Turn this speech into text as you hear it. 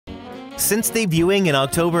Since debuting in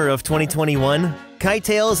October of 2021, Kite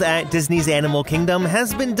Tales at Disney's Animal Kingdom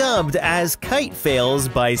has been dubbed as Kite Fails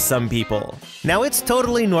by some people. Now, it's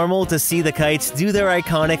totally normal to see the kites do their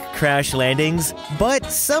iconic crash landings, but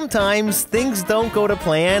sometimes things don't go to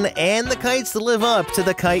plan and the kites live up to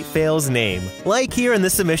the Kite Fails name, like here in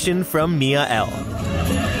this submission from Mia L.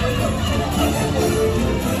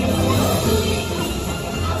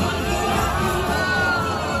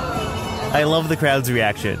 I love the crowd's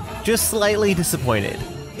reaction, just slightly disappointed.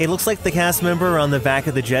 It looks like the cast member on the back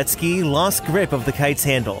of the jet ski lost grip of the kite's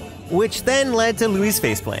handle, which then led to Louis'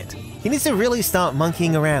 faceplant. He needs to really stop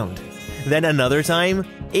monkeying around. Then another time,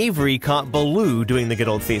 Avery caught Baloo doing the good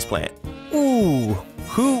old faceplant. Ooh,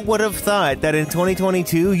 who would have thought that in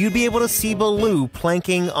 2022 you'd be able to see Baloo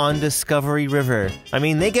planking on Discovery River? I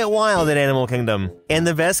mean, they get wild at Animal Kingdom. And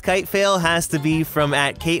the best kite fail has to be from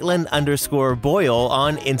 @Caitlin_Boyle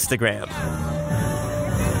on Instagram.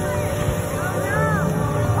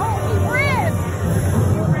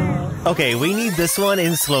 Okay, we need this one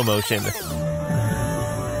in slow motion.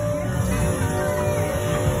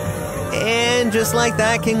 And just like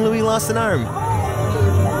that, King Louis lost an arm.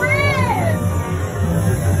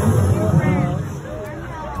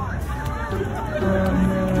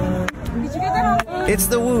 It's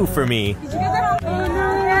the woo for me.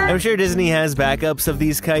 I'm sure Disney has backups of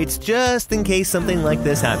these kites just in case something like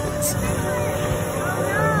this happens.